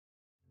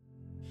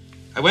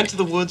I went to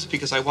the woods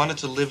because I wanted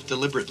to live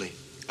deliberately.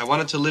 I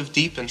wanted to live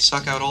deep and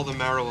suck out all the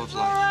marrow of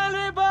life.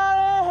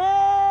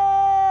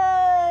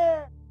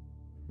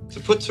 To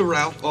put to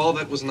rout all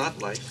that was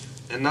not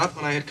life, and not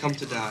when I had come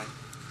to die,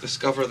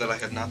 discover that I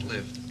had not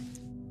lived.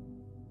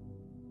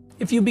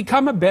 If you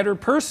become a better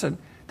person,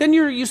 then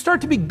you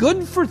start to be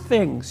good for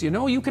things, you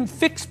know? You can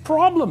fix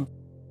problems.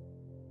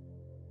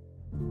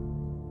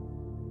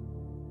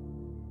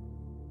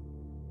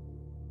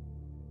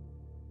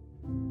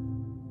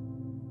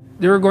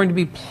 There are going to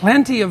be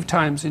plenty of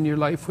times in your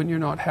life when you're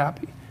not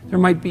happy. There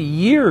might be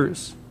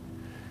years.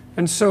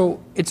 And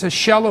so it's a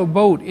shallow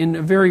boat in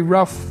a very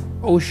rough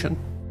ocean.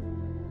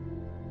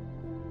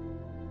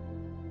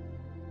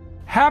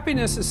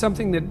 Happiness is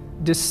something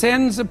that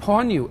descends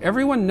upon you.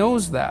 Everyone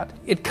knows that.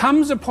 It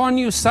comes upon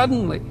you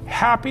suddenly.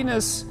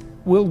 Happiness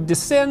will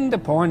descend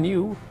upon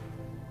you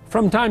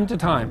from time to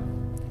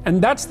time.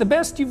 And that's the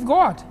best you've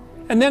got.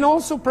 And then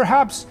also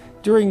perhaps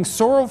during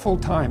sorrowful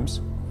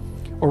times,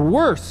 or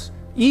worse,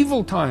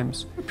 evil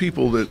times.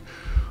 People that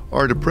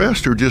are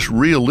depressed are just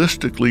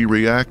realistically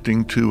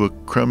reacting to a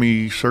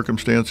crummy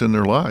circumstance in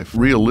their life.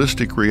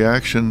 Realistic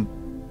reaction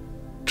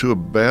to a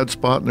bad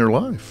spot in their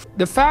life.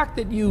 The fact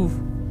that you've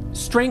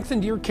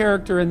strengthened your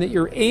character and that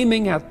you're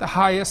aiming at the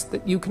highest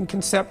that you can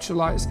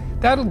conceptualize,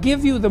 that'll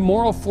give you the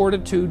moral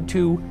fortitude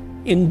to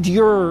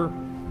endure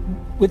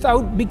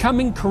without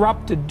becoming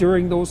corrupted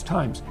during those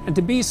times, and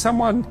to be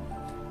someone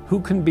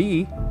who can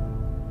be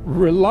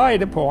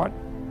relied upon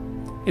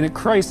in a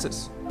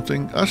crisis.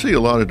 I see a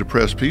lot of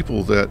depressed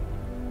people that,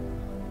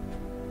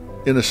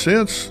 in a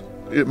sense,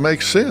 it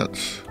makes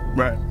sense.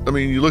 Right. I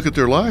mean, you look at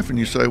their life and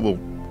you say, well,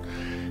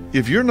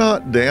 if you're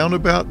not down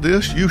about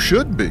this, you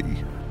should be.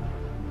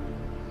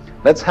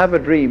 Let's have a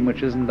dream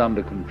which isn't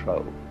under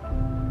control.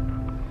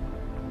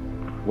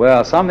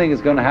 Well, something is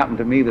going to happen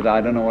to me that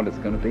I don't know what it's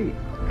going to be.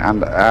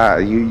 And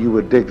you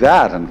would dig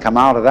that and come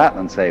out of that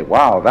and say,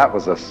 wow, that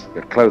was a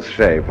close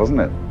shave, wasn't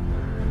it?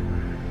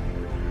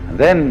 And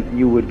then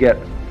you would get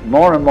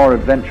more and more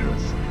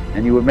adventurous,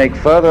 and you would make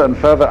further and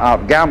further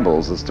out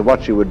gambles as to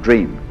what you would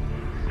dream.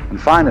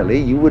 And finally,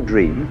 you would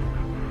dream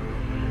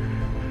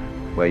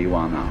where you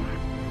are now.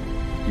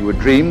 You would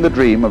dream the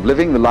dream of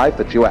living the life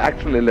that you are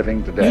actually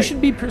living today. You should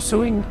be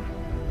pursuing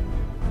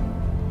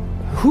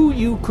who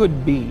you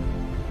could be.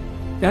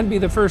 That'd be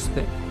the first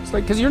thing. It's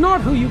like, because you're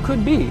not who you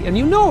could be, and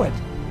you know it.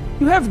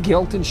 You have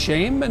guilt and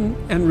shame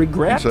and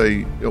regret.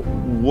 Say,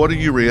 what are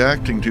you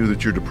reacting to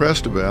that you're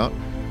depressed about?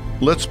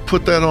 Let's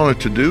put that on a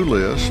to-do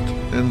list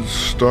and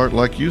start,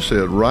 like you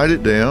said, write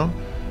it down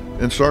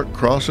and start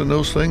crossing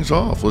those things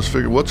off. Let's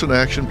figure what's an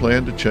action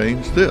plan to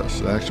change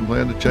this, action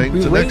plan to change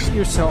the next. Berate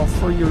yourself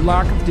for your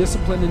lack of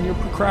discipline and your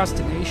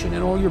procrastination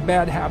and all your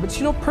bad habits.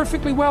 You know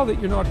perfectly well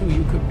that you're not who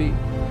you could be.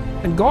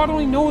 And God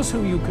only knows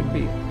who you could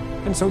be.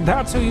 And so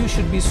that's who you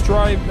should be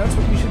that's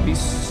what you should be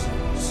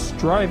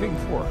striving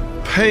for.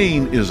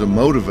 Pain is a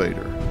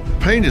motivator.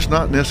 Pain is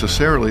not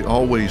necessarily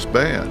always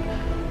bad.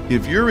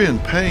 If you're in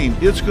pain,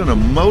 it's going to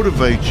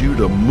motivate you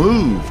to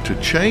move, to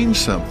change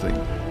something.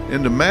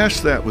 And to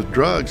mask that with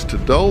drugs, to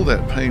dull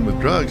that pain with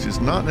drugs, is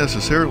not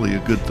necessarily a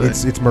good thing.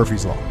 It's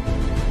Murphy's Law.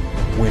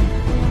 When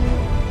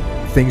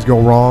things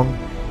go wrong,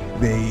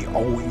 they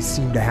always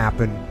seem to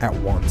happen at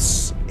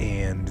once,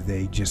 and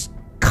they just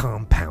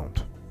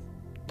compound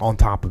on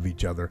top of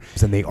each other,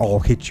 and they all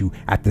hit you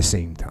at the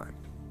same time.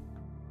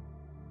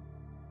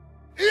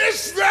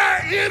 Is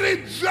there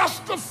any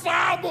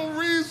justifiable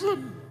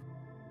reason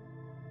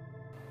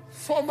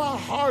for my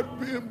heart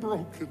being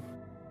broken?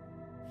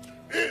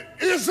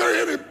 Is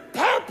there any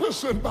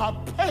purpose in my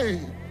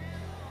pain?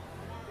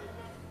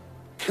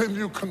 Can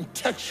you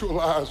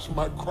contextualize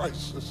my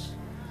crisis?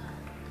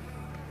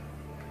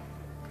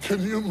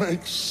 Can you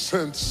make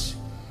sense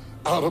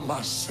out of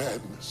my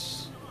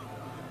sadness?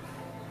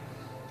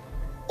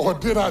 Or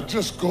did I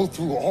just go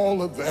through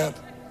all of that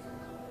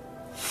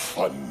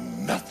for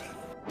nothing?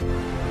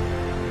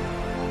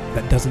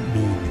 That doesn't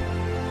mean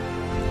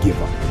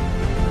give up.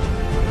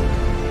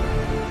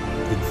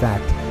 In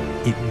fact,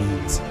 it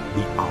means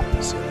the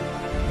opposite.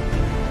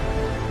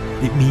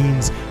 It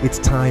means it's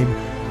time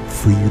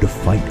for you to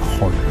fight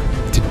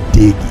harder, to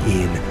dig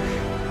in.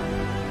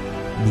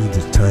 It means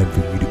it's time for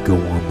you to go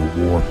on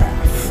the war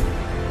path.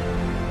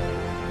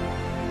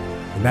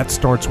 And that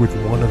starts with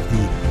one of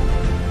the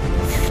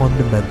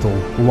fundamental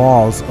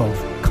laws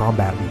of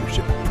combat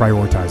leadership: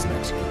 prioritize and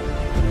execute.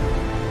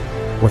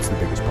 What's the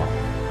biggest problem?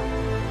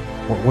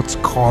 What's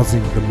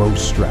causing the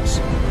most stress?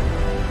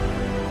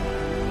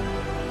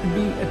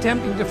 Be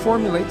attempting to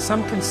formulate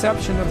some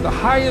conception of the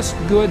highest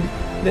good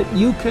that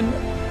you can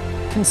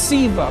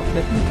conceive of,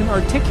 that you can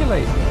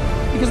articulate.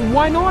 Because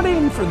why not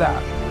aim for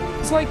that?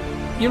 It's like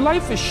your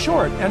life is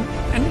short and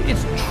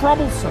it's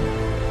troublesome.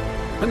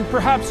 And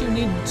perhaps you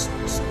need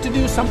to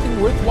do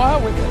something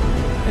worthwhile with it.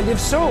 And if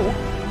so,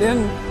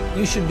 then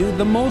you should do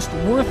the most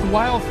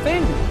worthwhile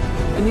thing.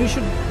 And you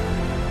should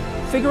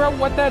figure out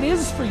what that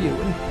is for you.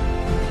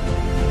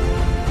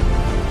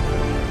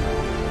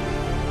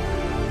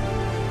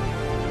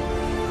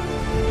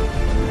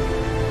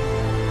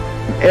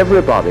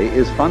 everybody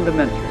is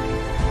fundamentally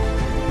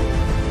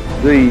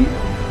the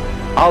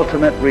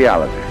ultimate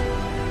reality.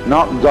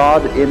 Not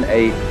God in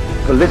a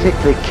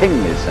politically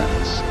kingly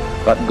sense,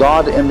 but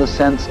God in the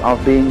sense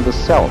of being the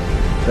self,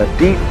 the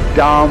deep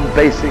down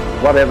basic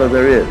whatever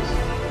there is.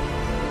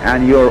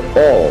 And you're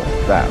all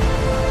that,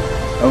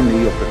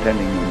 only you're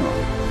pretending you're not.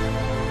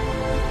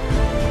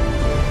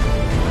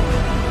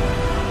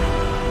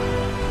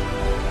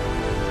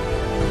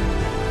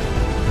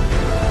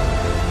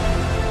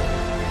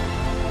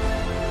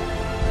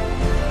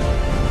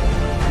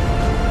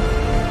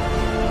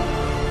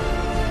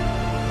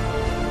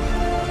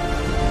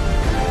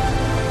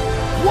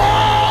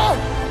 Why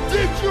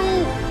did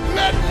you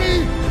let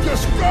me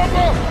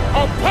discover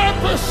a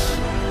purpose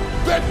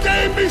that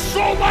gave me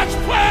so much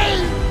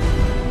pain?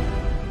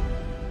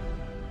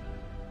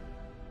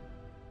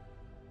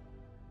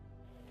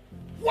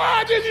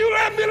 Why did you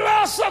let me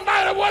love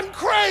somebody that wasn't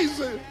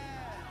crazy?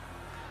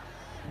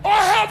 Or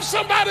help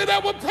somebody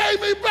that would pay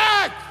me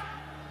back?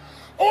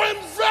 Or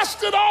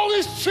invested all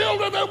these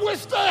children that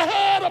wish they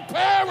had a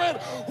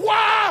parent?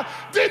 Why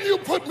didn't you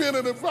put me in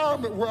an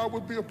environment where I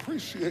would be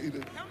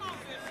appreciated?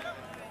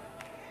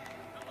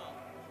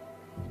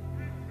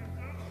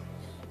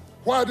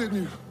 Why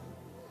didn't you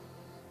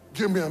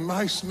give me a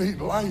nice, neat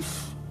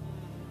life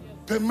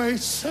that made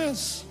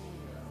sense?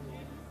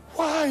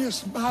 Why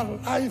is my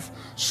life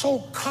so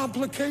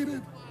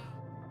complicated?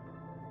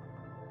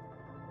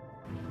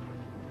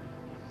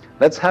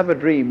 Let's have a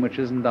dream which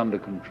isn't under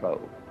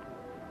control.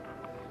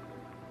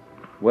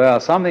 Well,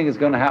 something is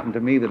going to happen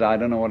to me that I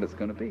don't know what it's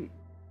going to be.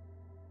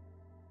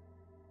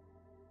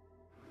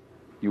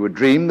 You would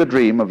dream the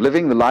dream of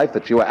living the life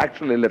that you are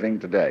actually living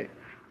today.